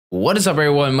What is up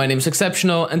everyone, my name is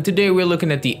Exceptional and today we're looking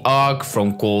at the AUG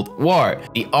from Cold War.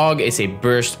 The AUG is a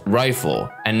burst rifle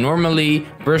and normally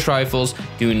burst rifles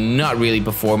do not really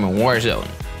perform in Warzone.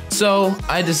 So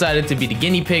I decided to be the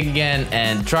guinea pig again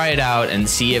and try it out and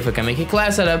see if I can make a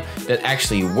class setup that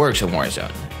actually works in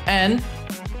Warzone. And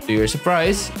to your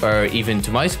surprise, or even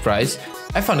to my surprise,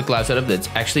 I found a class setup that's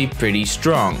actually pretty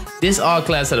strong. This AUG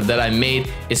class setup that I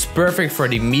made is perfect for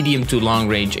the medium to long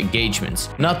range engagements.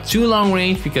 Not too long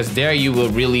range because there you will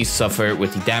really suffer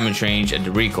with the damage range and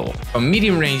the recoil. From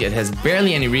medium range it has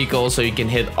barely any recoil, so you can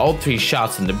hit all 3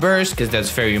 shots in the burst because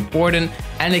that's very important,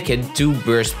 and it can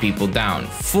burst people down.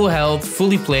 Full health,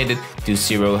 fully plated to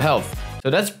 0 health. So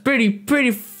that's pretty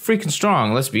freaking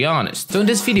strong, let's be honest. So in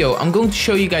this video, I'm going to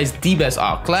show you guys the best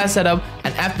AUG class setup,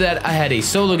 and after that I had a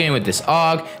solo game with this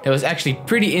AUG that was actually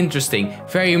pretty interesting.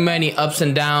 Very many ups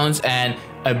and downs and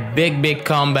a big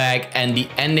comeback, and the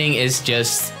ending is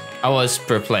just, I was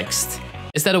perplexed.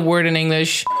 Is that a word in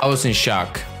English? I was in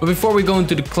shock. But before we go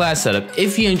into the class setup,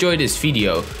 if you enjoyed this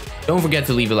video, don't forget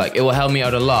to leave a like, it will help me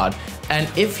out a lot. And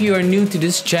if you are new to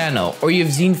this channel or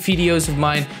you've seen videos of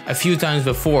mine a few times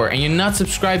before and you're not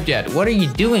subscribed yet, what are you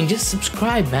doing? Just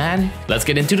subscribe, man. Let's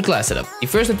get into the class setup. The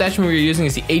first attachment we're using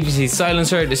is the AUG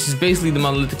silencer. This is basically the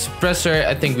monolithic suppressor.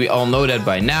 I think we all know that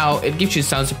by now. It gives you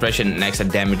sound suppression and extra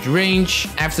damage range.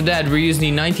 After that, we're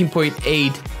using the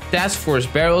 19.8 task force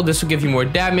barrel. This will give you more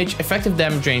damage, effective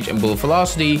damage range, and bullet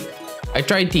velocity. I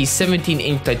tried the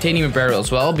 17-inch titanium barrel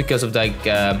as well because of like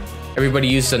everybody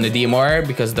uses on the DMR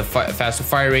because of the faster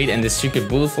fire rate and the secret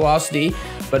bullet velocity,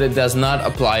 but it does not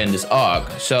apply on this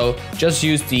AUG. So just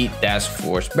use the task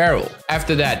force barrel.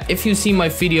 After that, if you see my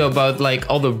video about like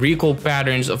all the recoil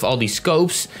patterns of all these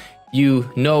scopes,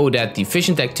 you know that the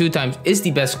Vision Tech 2x is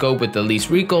the best scope with the least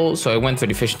recoil. So I went for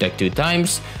the Vision Tech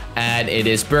 2x, and it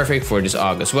is perfect for this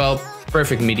AUG as well.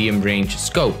 Perfect medium range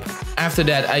scope. After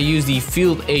that, I use the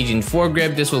Field Agent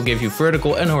foregrip. This will give you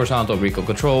vertical and horizontal recoil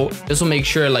control. This will make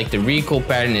sure like the recoil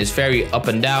pattern is very up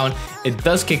and down. It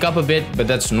does kick up a bit, but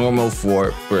that's normal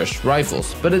for burst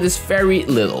rifles, but it is very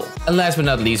little. And last but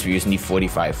not least, we're using the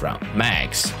 45 round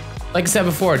mags. Like I said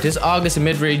before, this AUG is a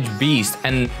mid-range beast,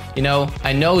 and you know,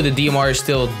 I know the DMR is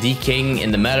still decaying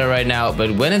in the meta right now,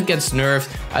 but when it gets nerfed,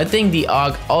 I think the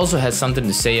AUG also has something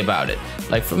to say about it.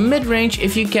 Like for mid-range,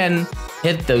 if you can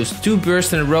hit those 2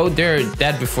 bursts in a row, they're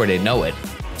dead before they know it.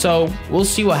 So we'll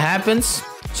see what happens.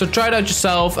 So try it out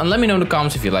yourself and let me know in the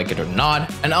comments if you like it or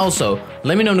not. And also,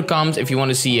 let me know in the comments if you want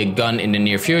to see a gun in the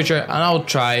near future, and I'll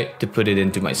try to put it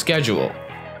into my schedule.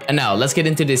 And now let's get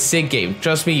into this sick game.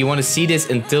 Trust me, you want to see this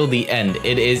until the end.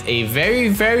 It is a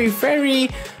very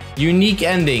unique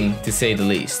ending, to say the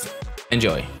least.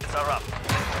 Enjoy.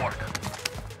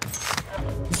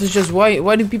 This is just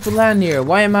why do people land here?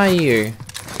 Why am I here?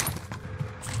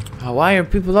 Why are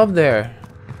people up there?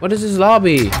 What is this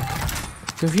lobby?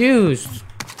 Confused.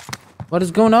 What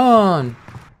is going on?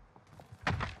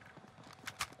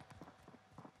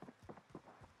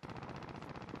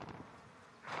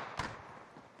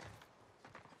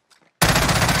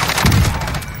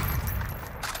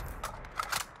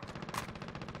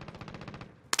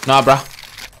 Nah, bruh.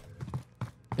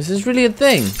 Is this really a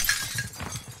thing?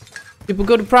 People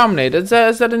go to promenade. Is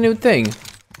that a new thing?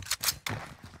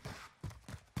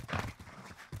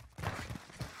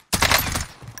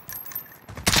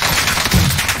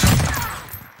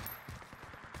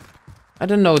 I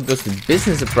don't know what's the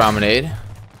business of promenade.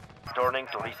 Turning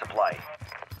to resupply.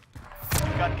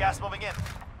 We got gas moving in.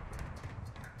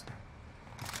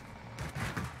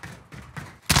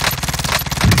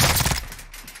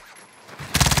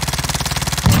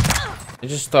 I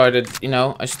just started, you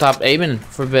know, I stopped aiming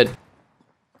for a bit.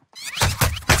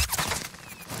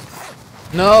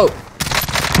 No!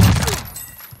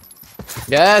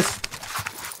 Yes!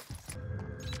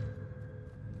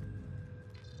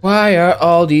 Why are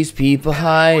all these people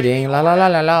hiding? La la la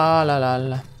la la la la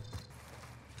la.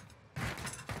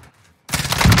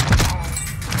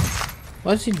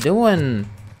 What's he doing?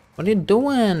 What are you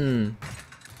doing?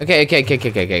 Okay.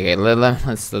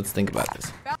 Let's think about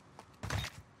this.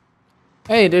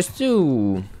 Hey, there's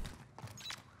 2.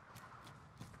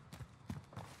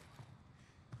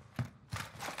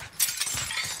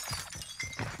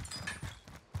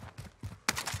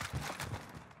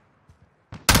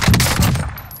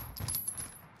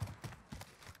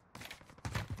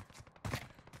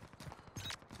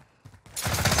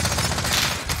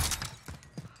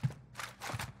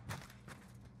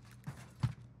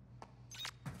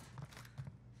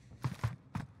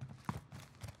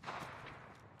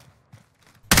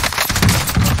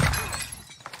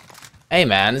 Hey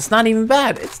man, it's not even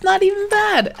bad. It's not even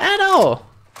bad at all.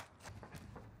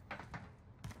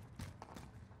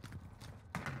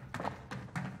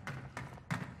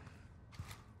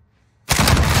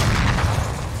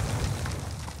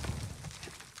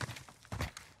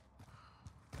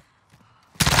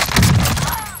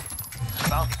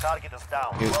 Target is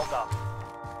down. Well done.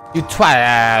 You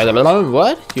twat.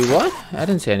 What? You what? I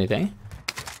didn't say anything.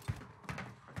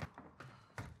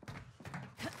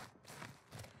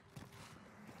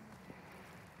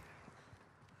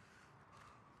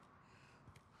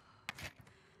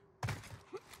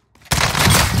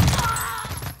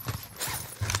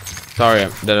 Sorry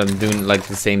that I'm doing like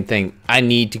the same thing. I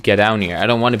need to get down here. I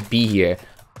don't want to be here.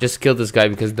 Just kill this guy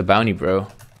because of the bounty, bro.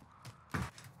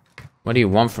 What do you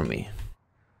want from me?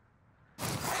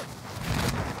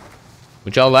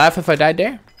 Would y'all laugh if I died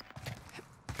there?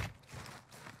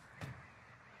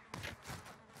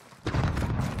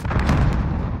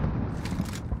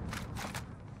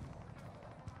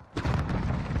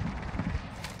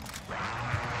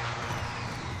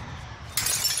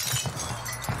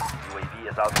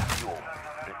 UAV is out of fuel.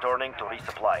 Returning to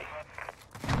resupply.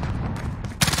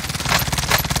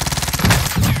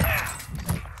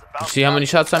 You see how many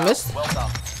shots I missed? Well done.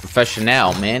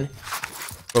 Professional, man.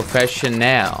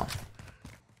 Professional.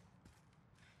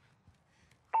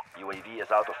 UAV is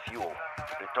out of fuel.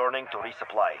 Returning to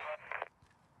resupply.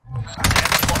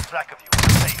 Lost track of you.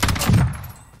 Safe.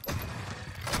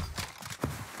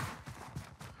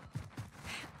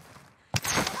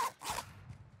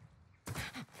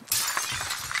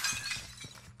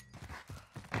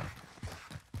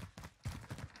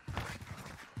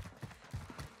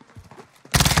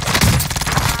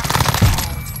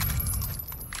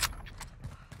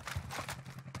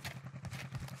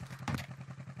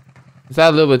 Is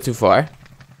that a little bit too far?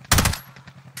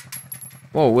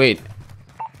 Whoa, wait.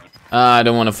 I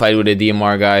don't want to fight with a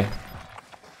DMR guy.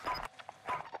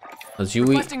 Let's you eat.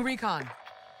 Requesting recon.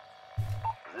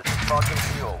 This is Falcon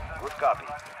 3-0. Good copy.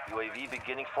 UAV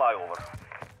beginning flyover.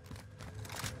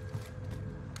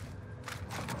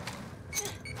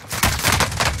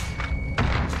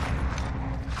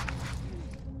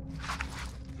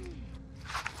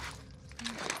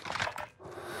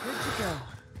 Good to go.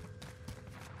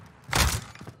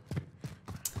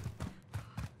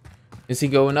 Is he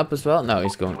going up as well? No,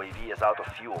 he's going. UAV is out of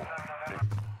fuel.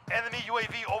 Enemy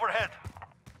UAV overhead.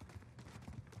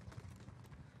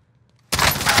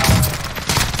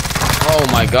 Oh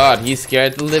my god, he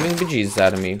scared the living bejesus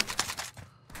out of me.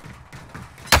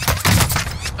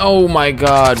 Oh my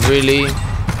god, really?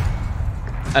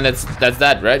 And that's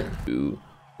that, right? 2,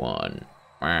 1.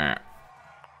 You have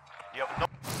no.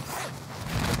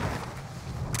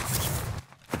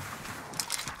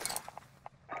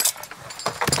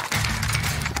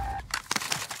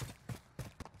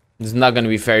 This is not gonna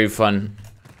be very fun.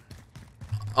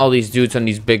 All these dudes on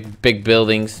these big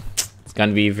buildings. It's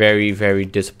gonna be very, very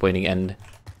disappointing end.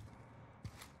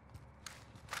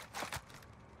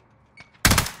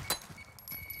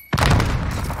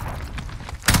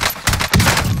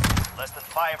 Less than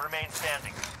 5 remain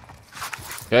standing.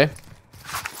 Okay.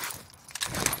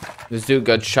 This dude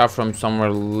got shot from somewhere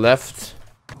left.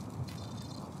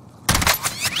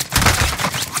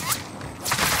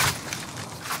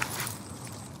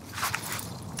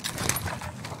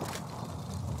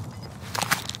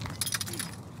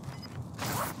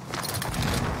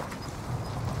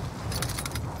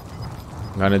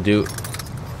 I'm gonna do. You're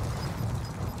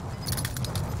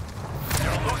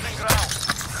losing ground.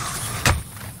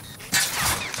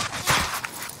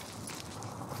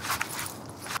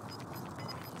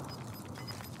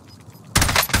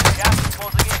 Gas is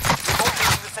closing in.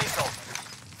 Relocating the safe zone.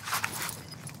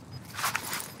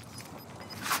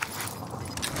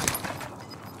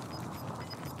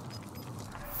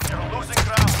 You're losing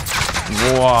ground.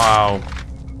 Wow.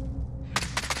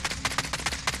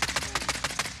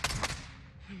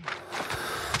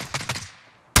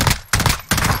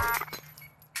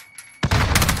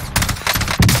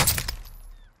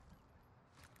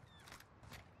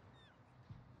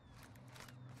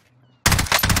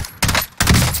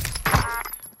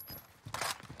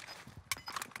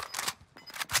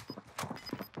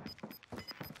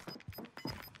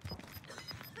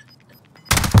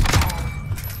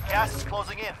 Gas is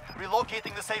closing in.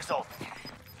 Relocating the safe zone.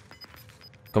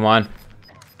 Come on.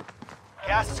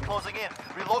 Gas is closing in.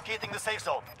 Relocating the safe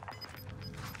zone.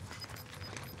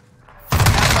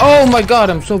 Oh my god,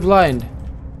 I'm so blind.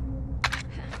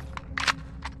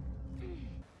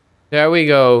 There we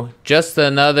go. Just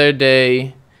another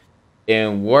day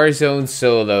in Warzone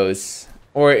solos.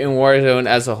 Or in Warzone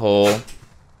as a whole.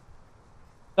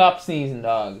 Stop sneezing,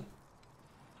 dog.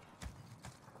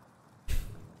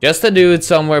 Just a dude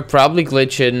somewhere probably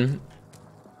glitching.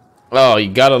 Oh, you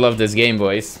gotta love this game,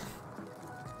 boys.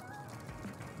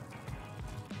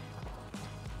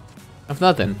 I've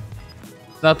nothing.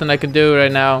 Nothing I can do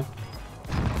right now.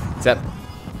 Except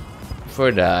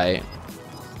for die.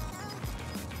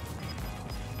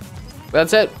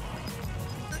 that's it.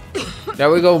 There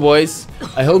we go, boys.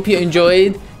 I hope you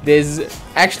enjoyed this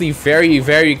actually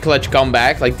very clutch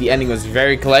comeback. Like, the ending was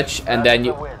very clutch, and then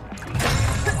you...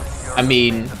 I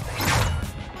mean...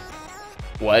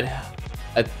 What?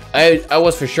 I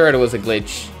was for sure it was a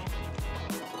glitch.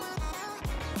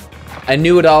 I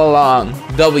knew it all along.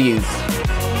 W's.